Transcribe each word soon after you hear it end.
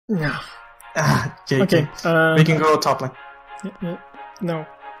No. Ah, JK. Okay. We can go top lane. No.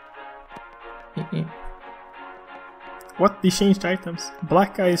 What? They changed items.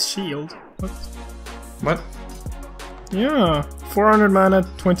 Black Eye's shield. What? What? Yeah. 400 mana,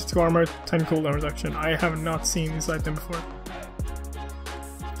 22 armor, 10 cooldown reduction. I have not seen this item before.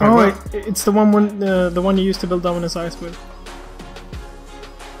 Oh, wait, it's the one the one you used to build Dominus Eyes with.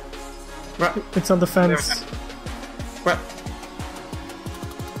 Right. It's on the fence. What?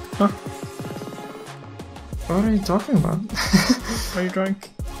 Huh? What are you talking about? Are you drunk?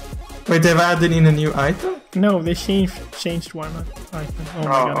 Wait, they've added in a new item? No, they changed one item. Oh my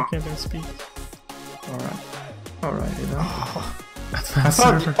god, I can't even speak. Alright. Alright, you know. Oh, advanced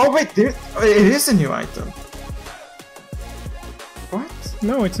server. Oh wait, it is a new item. What?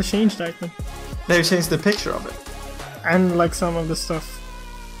 No, it's a changed item. They've changed the picture of it. And like some of the stuff.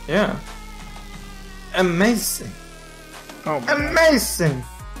 Yeah. Amazing. Oh my Amazing! God.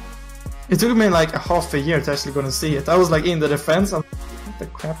 It took me like half a year to actually gonna see it. I was like in the defense. What the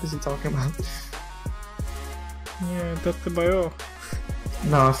crap is he talking about? Yeah, that's the bio.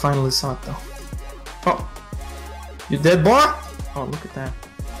 No, I finally saw it though. Oh. You dead, boy? Oh, look at that.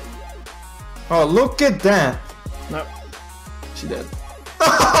 Oh, look at that! No. She dead.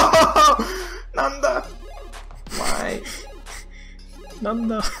 Nanda! Why?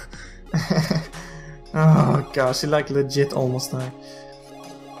 Nanda. Oh gosh, she like legit almost died.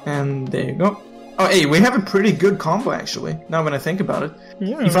 And there you go. Oh hey, we have a pretty good combo actually, now when I think about it.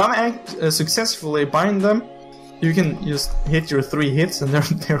 Yeah. If I'm successfully bind them, you can just hit your 3 hits and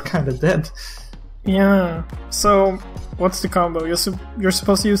they're kind of dead. Yeah. So, what's the combo? You're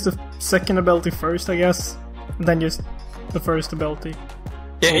supposed to use the second ability first, I guess, and then use the first ability.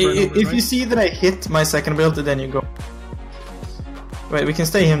 Yeah, if right? you see that I hit my second ability, then you go. Wait, we can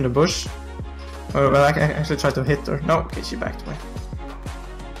stay here in the bush. Oh, well, I can actually try to hit her. No, okay, she backed away.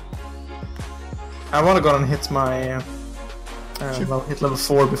 I want to go and hit my... well, hit level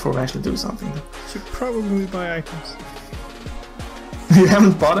 4 before we actually do something. Should probably buy items. You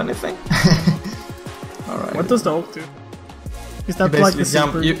haven't bought anything? Alright. What does the ult do? Is that like the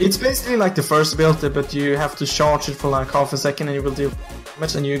super... It's basically like the first ability, but you have to charge it for like half a second and you will deal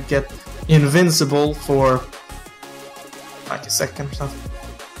damage and you get invincible for like a second or something.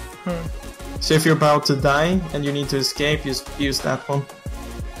 So if you're about to die and you need to escape, just use that one.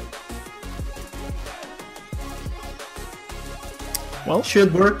 Well,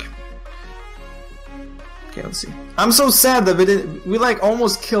 should work. Okay, let's see. I'm so sad that we like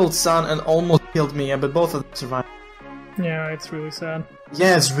almost killed Sun and almost killed Mia, but both of them survived. Yeah, it's really sad.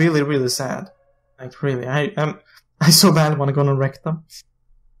 Yeah, it's really, really sad. Like really, I so badly want to go and wreck them.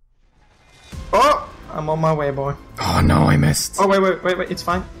 Oh, I'm on my way, boy. Oh no, I missed. Oh wait, it's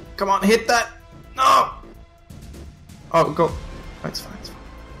fine. Come on, hit that. No. Oh, go. Oh, it's fine. It's fine.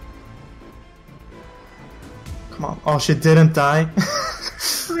 Come on. Oh, she didn't die.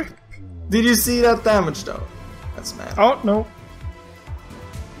 Did you see that damage though? That's mad. Oh no.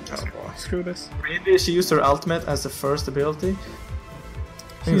 Oh boy. Screw this. Maybe she used her ultimate as the first ability.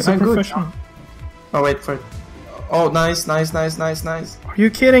 She's a professional. Oh wait for it. Oh nice. Are you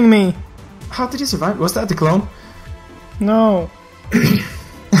kidding me? How did you survive? Was that the clone? No.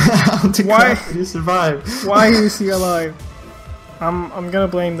 Why did you survive? Why is he alive? I'm gonna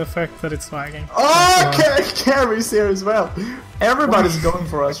blame the fact that it's lagging. Oh, Carrie's here as well. Everybody's going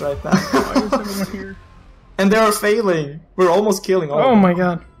for us right now. Why is everyone here? And they are failing. We're almost killing all of them. Oh my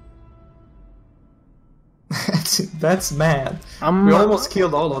god. That's mad. We almost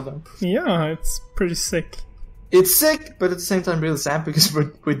killed all of them. Yeah, it's pretty sick. It's sick, but at the same time really sad because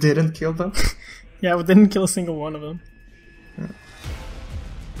we didn't kill them. Yeah, we didn't kill a single one of them. Yeah.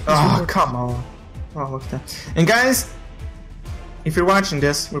 Oh, come on. Oh, look at that. And guys, if you're watching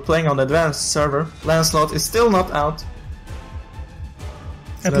this, we're playing on the advanced server. Lancelot is still not out. So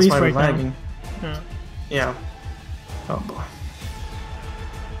At that's least why right we're lagging. now. Yeah. Oh boy.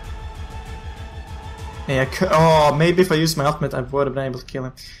 Yeah, oh, maybe if I used my ultimate, I would have been able to kill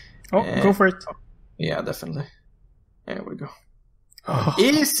him. Oh, go for it. Yeah, definitely. There we go. Oh.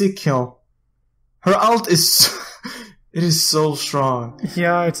 Easy kill. Her ult is... it is so strong.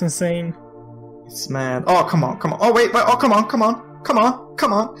 Yeah, it's insane. It's mad. Oh, come on. Oh, wait. Oh, come on.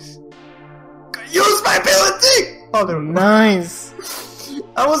 Use my ability! Oh, there we go. Nice.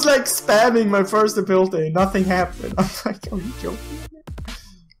 I was like spamming my first ability. Nothing happened. I'm like, are you joking?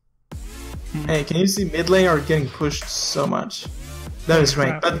 Hey, can you see mid lane are getting pushed so much? That is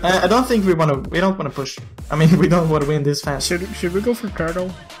right. But I don't think we don't want to push. I mean, we don't want to win this fast. Should we go for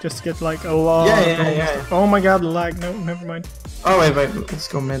Turtle? Just to get like a lot. Yeah. Oh my god, lag. No, never mind. Oh wait. Let's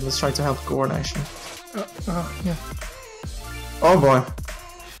go mid. Let's try to help Gord actually. Yeah. Oh boy.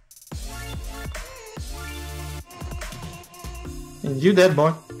 You dead,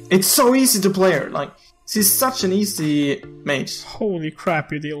 boy. It's so easy to play her. Like, she's such an easy mage. Holy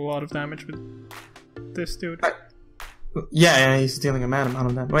crap, you deal a lot of damage with this dude. Yeah, he's dealing a mad amount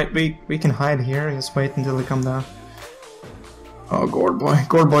of damage. Wait, we can hide here and just wait until they come down. Oh, Gourd boy.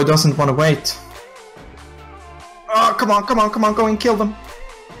 Gourd boy doesn't want to wait. Oh, come on, go and kill them.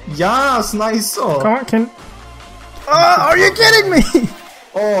 Yes, nice. Oh. Come on, can... Oh, are you kidding me?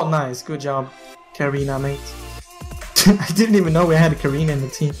 Oh, nice. Good job, Karina, mate. I didn't even know we had a Karina in the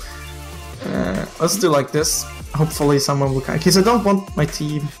team. Let's do like this. Hopefully someone will... Because I don't want my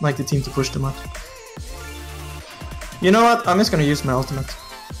team, like the team, to push too much. You know what? I'm just gonna use my ultimate.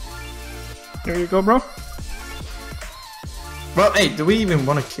 There you go, bro. Well, hey, do we even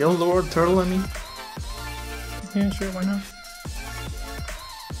want to kill Lord Turtle, I mean? Yeah, sure, why not?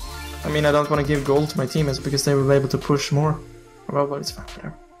 I mean, I don't want to give gold to my teammates because they will be able to push more. Well, but it's fine,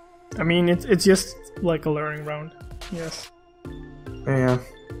 whatever. I mean, it's just like a learning round. Yes. Yeah.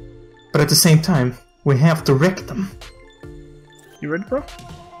 But at the same time, we have to wreck them. You ready, bro?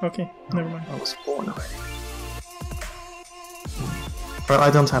 Okay, never mind. I was born already. Well, I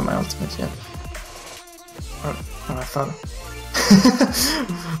don't have my ultimate yet. Oh, I thought...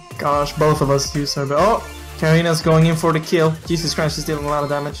 Gosh, both of us use her, but... Oh! Karina's going in for the kill. Jesus Christ, she's dealing a lot of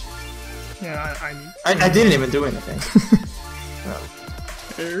damage. Yeah, I didn't even do anything. No.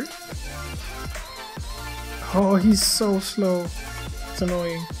 Oh, he's so slow. It's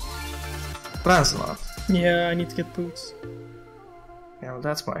annoying. Lancelot. Yeah, I need to get boots. Yeah, well,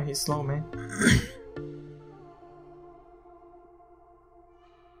 that's why he's slow, man.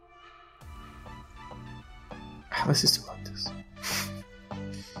 Let's just do like this.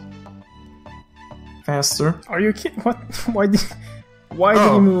 Faster. Are you kidding? What? Why did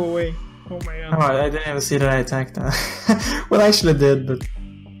he move away? Oh my god. Oh, I didn't even see that I attacked that. Well, I actually did, but...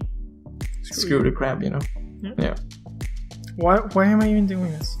 Screw the crab, you know? Yeah. Why am I even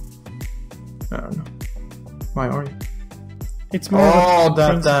doing this? I don't know. Why are you? It's more oh,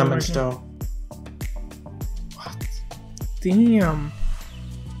 that damage though. What? Damn.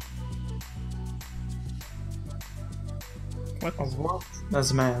 What? Oh, what?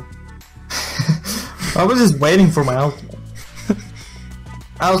 That's mad. I was just waiting for my ultimate.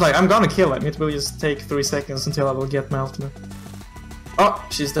 I was like, I'm gonna kill it. It will just take 3 seconds until I will get my ultimate. Oh,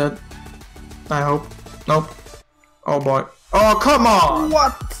 she's dead. I hope. Nope. Oh boy. Oh, come on!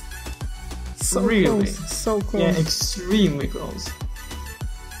 What? So really? Close. So close. Yeah, extremely close.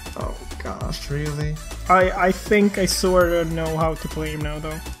 Oh gosh, really? I think I sort of know how to play him now,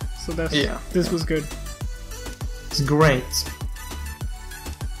 though. So that's this was good. It's great.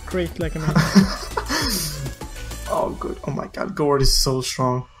 Great, like a man. Oh, good. Oh my god, Gourd is so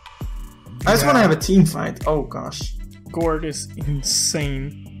strong. I just want to have a team fight. Oh gosh. Gourd is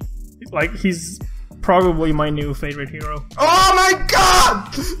insane. Like, he's probably my new favorite hero. Oh my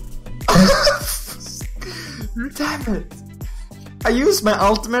god! Damn it! I used my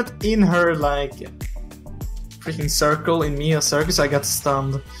ultimate in her, like, freaking circle, in Mia's circle, so I got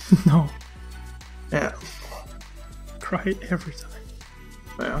stunned. No. Yeah. Cry every time.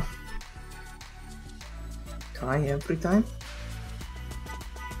 Yeah. Cry every time?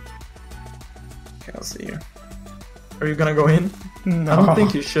 Okay, I'll see here. Are you gonna go in? No. I don't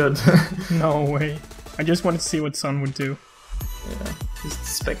think you should. No way. I just wanted to see what Sun would do. Yeah, just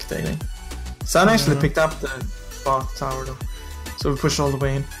spectating. Sun actually picked up the bot tower though, so we push all the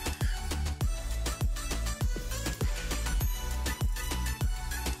way in.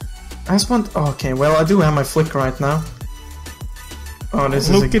 I just want... Oh, okay, well I do have my flick right now. Oh, this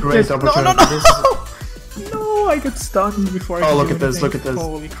is a great opportunity. No, no, no! No, I got stunned before I Oh, look at this, look at this.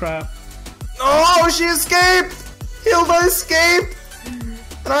 Holy crap. Oh, she escaped! Hilda escaped!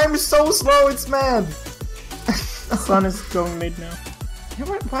 And I'm so slow, it's mad! Sun is going mid now. Yeah,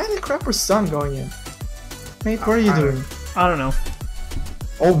 why the crap was Sun going in? Mate, what are you doing? I don't know.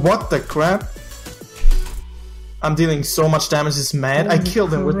 Oh, what the crap? I'm dealing so much damage, it's mad. I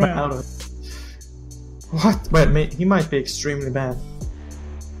killed him with my auto. What? Wait, mate, he might be extremely bad.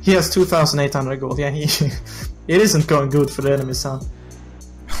 He has 2,800 gold. Yeah, it isn't going good for the enemy, Sun.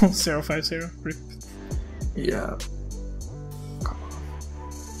 050, rip. Yeah. Come on.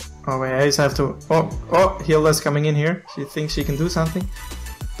 Oh wait, I just have to... Oh, Hilda's coming in here. She thinks she can do something.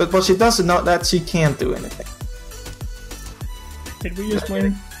 But what she doesn't know that she can't do anything. Did we just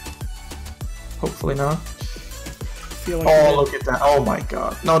win? Hopefully not. Feel like oh, look at that. Oh my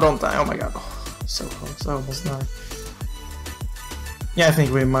god. No, don't die. Oh my god. Oh, so close. I almost died. Yeah, I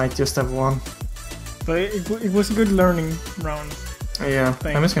think we might just have won. But it was a good learning round. Yeah,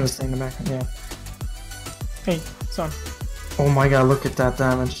 I'm just gonna stay in the back. Yeah. Hey, Sun. Oh my god, look at that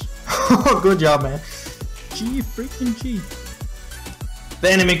damage. Good job, man. G freaking G.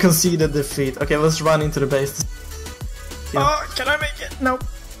 The enemy conceded defeat. Okay, let's run into the base. Oh, can I make it? No.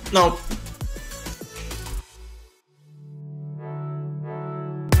 No.